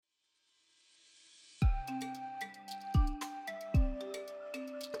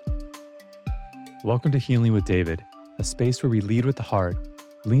Welcome to Healing with David, a space where we lead with the heart,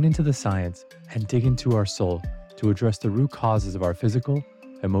 lean into the science, and dig into our soul to address the root causes of our physical,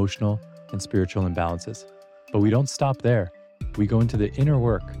 emotional, and spiritual imbalances. But we don't stop there. We go into the inner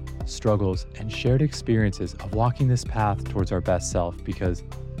work, struggles, and shared experiences of walking this path towards our best self because,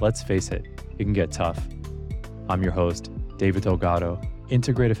 let's face it, it can get tough. I'm your host, David Delgado,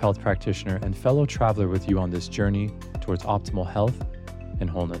 integrative health practitioner and fellow traveler with you on this journey towards optimal health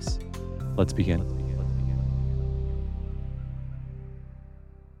and wholeness. Let's begin.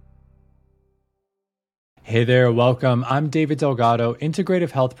 Hey there, welcome. I'm David Delgado,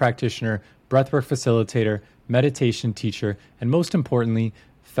 integrative health practitioner, breathwork facilitator, meditation teacher, and most importantly,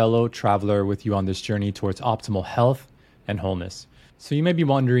 fellow traveler with you on this journey towards optimal health and wholeness. So you may be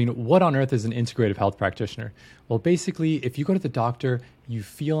wondering, what on earth is an integrative health practitioner? Well, basically, if you go to the doctor, you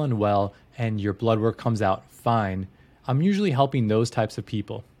feel unwell, and your blood work comes out fine, I'm usually helping those types of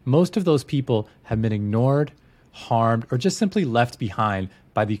people. Most of those people have been ignored, harmed, or just simply left behind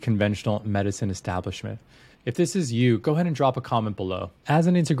by the conventional medicine establishment. If this is you, go ahead and drop a comment below. As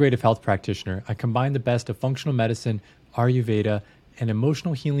an integrative health practitioner, I combine the best of functional medicine, Ayurveda, and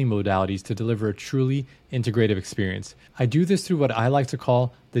emotional healing modalities to deliver a truly integrative experience. I do this through what I like to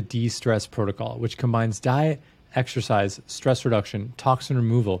call the de-stress protocol, which combines diet, exercise, stress reduction, toxin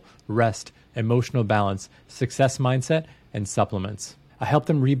removal, rest, emotional balance, success mindset, and supplements. I help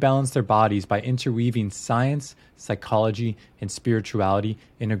them rebalance their bodies by interweaving science, psychology, and spirituality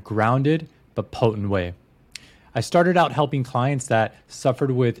in a grounded but potent way. I started out helping clients that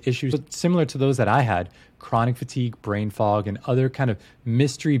suffered with issues similar to those that I had, chronic fatigue, brain fog, and other kind of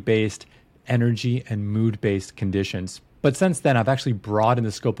mystery-based energy and mood-based conditions. But since then, I've actually broadened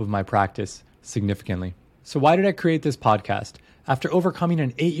the scope of my practice significantly. So why did I create this podcast? After overcoming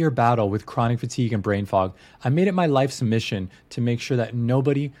an 8-year battle with chronic fatigue and brain fog, I made it my life's mission to make sure that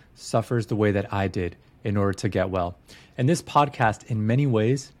nobody suffers the way that I did in order to get well. And this podcast, in many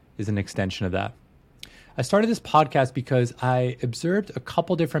ways, is an extension of that. I started this podcast because I observed a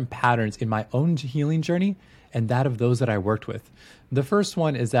couple different patterns in my own healing journey and that of those that I worked with. The first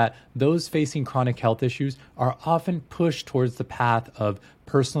one is that those facing chronic health issues are often pushed towards the path of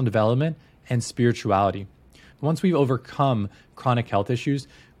personal development and spirituality. Once we've overcome chronic health issues,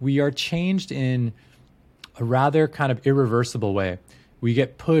 we are changed in a rather kind of irreversible way. We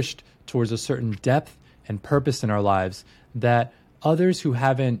get pushed towards a certain depth and purpose in our lives that others who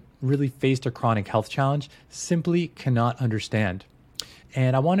haven't really faced a chronic health challenge simply cannot understand.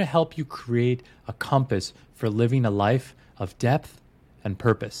 And I want to help you create a compass for living a life of depth and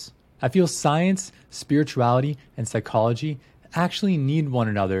purpose. I feel science, spirituality, and psychology actually need one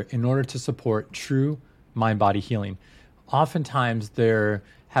another in order to support true mind-body healing. Oftentimes they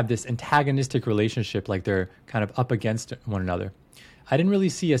have this antagonistic relationship, like they're kind of up against one another. I didn't really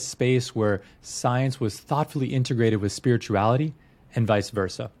see a space where science was thoughtfully integrated with spirituality and vice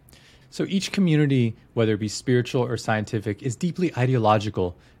versa. So each community, whether it be spiritual or scientific, is deeply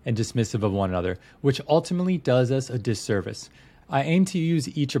ideological and dismissive of one another, which ultimately does us a disservice. I aim to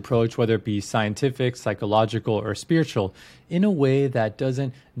use each approach, whether it be scientific, psychological, or spiritual, in a way that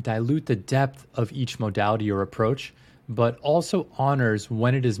doesn't dilute the depth of each modality or approach, but also honors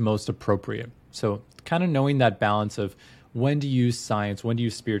when it is most appropriate. So kind of knowing that balance of when to use science, when to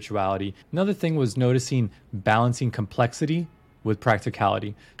use spirituality. Another thing was noticing balancing complexity with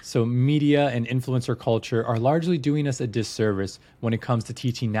practicality. So media and influencer culture are largely doing us a disservice when it comes to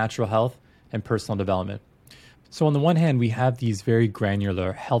teaching natural health and personal development. So on the one hand, we have these very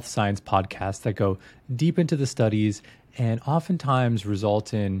granular health science podcasts that go deep into the studies and oftentimes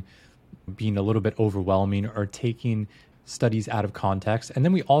result in being a little bit overwhelming or taking studies out of context. And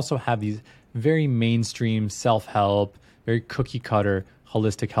then we also have these very mainstream self-help, very cookie cutter,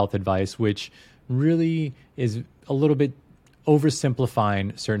 holistic health advice, which really is a little bit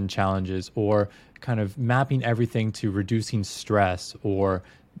oversimplifying certain challenges or kind of mapping everything to reducing stress or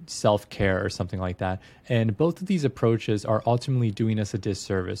self-care or something like that. And both of these approaches are ultimately doing us a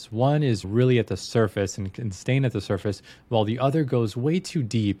disservice. One is really at the surface and staying at the surface, while the other goes way too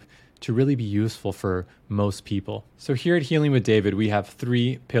deep to really be useful for most people. So here at Healing with David, we have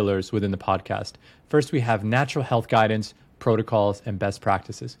 3 pillars within the podcast. First, we have natural health guidance, protocols, and best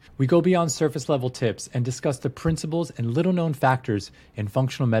practices. We go beyond surface level tips and discuss the principles and little known factors in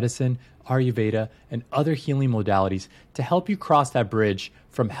functional medicine, Ayurveda, and other healing modalities to help you cross that bridge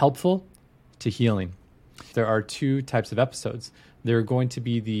from helpful to healing. There are 2 types of episodes. There are going to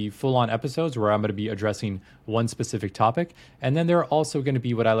be the full-on episodes where I'm going to be addressing one specific topic. And then there are also going to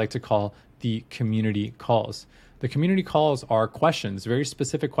be what I like to call the community calls. The community calls are questions, very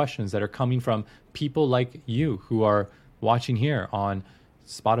specific questions that are coming from people like you who are watching here on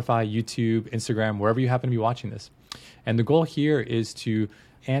Spotify, YouTube, Instagram, wherever you happen to be watching this. And the goal here is to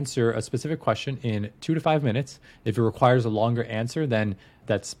answer a specific question in 2 to 5 minutes. If it requires a longer answer, then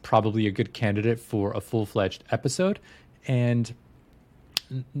that's probably a good candidate for a full-fledged episode. And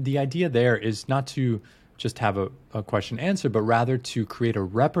the idea there is not to just have a question answer, but rather to create a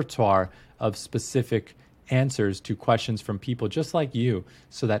repertoire of specific answers to questions from people just like you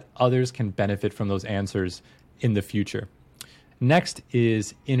so that others can benefit from those answers in the future. Next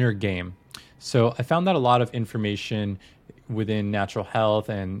is inner game. So I found that a lot of information within natural health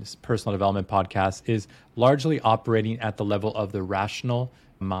and personal development podcasts is largely operating at the level of the rational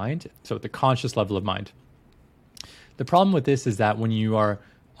mind, so at the conscious level of mind. The problem with this is that when you are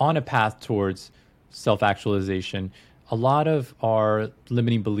on a path towards self-actualization, a lot of our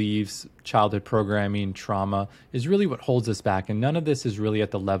limiting beliefs, childhood programming, trauma is really what holds us back. And none of this is really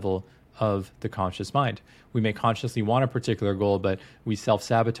at the level of the conscious mind. We may consciously want a particular goal, but we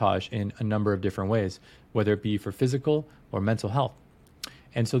self-sabotage in a number of different ways, whether it be for physical or mental health.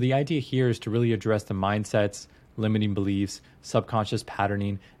 And so the idea here is to really address the mindsets, limiting beliefs, subconscious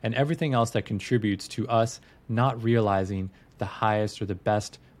patterning, and everything else that contributes to us not realizing the highest or the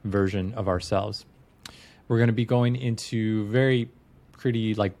best version of ourselves. We're going to be going into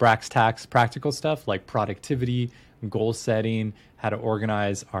pretty like brass tacks practical stuff like productivity, goal setting, how to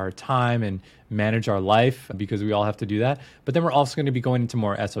organize our time and manage our life, because we all have to do that. But then we're also going to be going into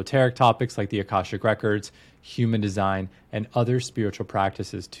more esoteric topics like the Akashic Records, human design, and other spiritual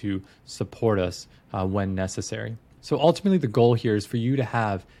practices to support us when necessary. So ultimately, the goal here is for you to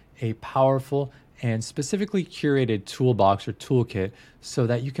have a powerful and specifically curated toolbox or toolkit so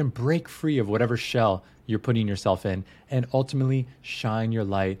that you can break free of whatever shell you're putting yourself in and ultimately shine your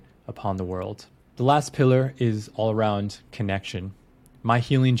light upon the world. The last pillar is all around connection. My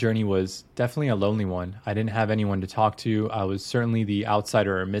healing journey was definitely a lonely one. I didn't have anyone to talk to. I was certainly the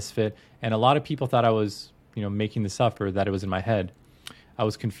outsider or misfit, and a lot of people thought I was, making this up or that it was in my head. I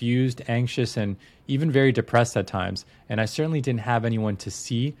was confused, anxious, and even very depressed at times, and I certainly didn't have anyone to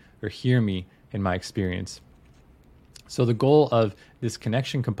see or hear me in my experience. So the goal of this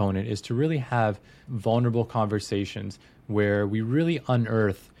connection component is to really have vulnerable conversations where we really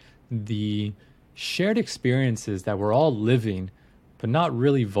unearth the shared experiences that we're all living, but not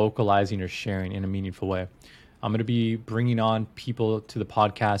really vocalizing or sharing in a meaningful way. I'm going to be bringing on people to the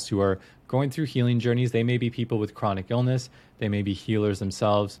podcast who are going through healing journeys. They may be people with chronic illness. They may be healers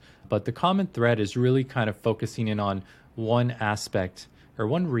themselves. But the common thread is really kind of focusing in on one aspect or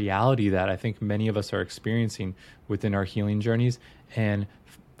one reality that I think many of us are experiencing within our healing journeys, and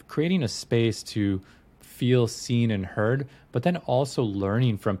creating a space to feel seen and heard, but then also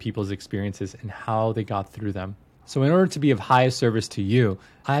learning from people's experiences and how they got through them. So in order to be of highest service to you,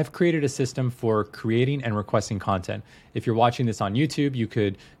 I've created a system for creating and requesting content. If you're watching this on YouTube, you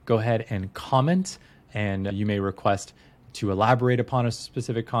could go ahead and comment, and you may request to elaborate upon a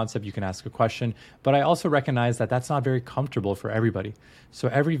specific concept. You can ask a question, but I also recognize that that's not very comfortable for everybody. So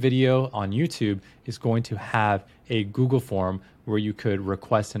every video on YouTube is going to have a Google form where you could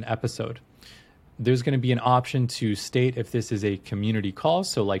request an episode. There's going to be an option to state if this is a community call,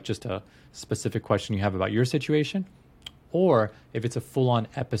 so like just a specific question you have about your situation, or if it's a full-on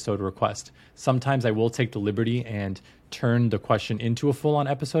episode request. Sometimes I will take the liberty and turn the question into a full-on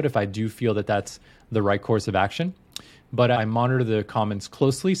episode if I do feel that that's the right course of action. But I monitor the comments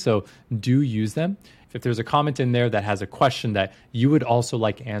closely, so do use them. If there's a comment in there that has a question that you would also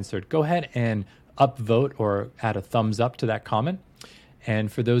like answered, go ahead and upvote or add a thumbs up to that comment.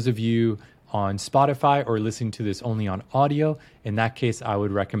 And for those of you on Spotify or listening to this only on audio, in that case, I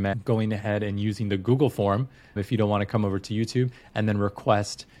would recommend going ahead and using the Google form if you don't want to come over to YouTube, and then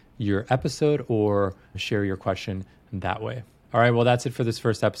request your episode or share your question that way. All right, well, that's it for this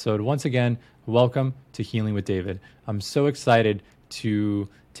first episode. Once again, welcome to Healing with David. I'm so excited to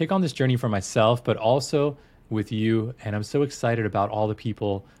take on this journey for myself, but also with you. And I'm so excited about all the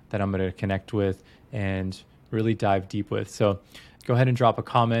people that I'm going to connect with and really dive deep with. So go ahead and drop a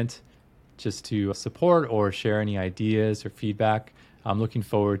comment just to support or share any ideas or feedback. I'm looking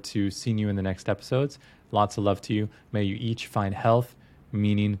forward to seeing you in the next episodes. Lots of love to you. May you each find health,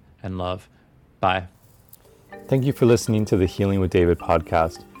 meaning, and love. Bye. Thank you for listening to the Healing with David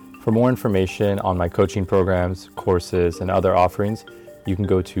podcast. For more information on my coaching programs, courses, and other offerings, you can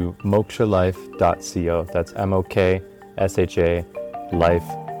go to mokshalife.co. That's MOKSHA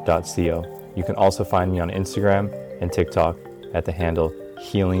life.co. You can also find me on Instagram and TikTok at the handle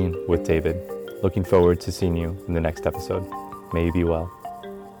Healing with David. Looking forward to seeing you in the next episode. May you be well.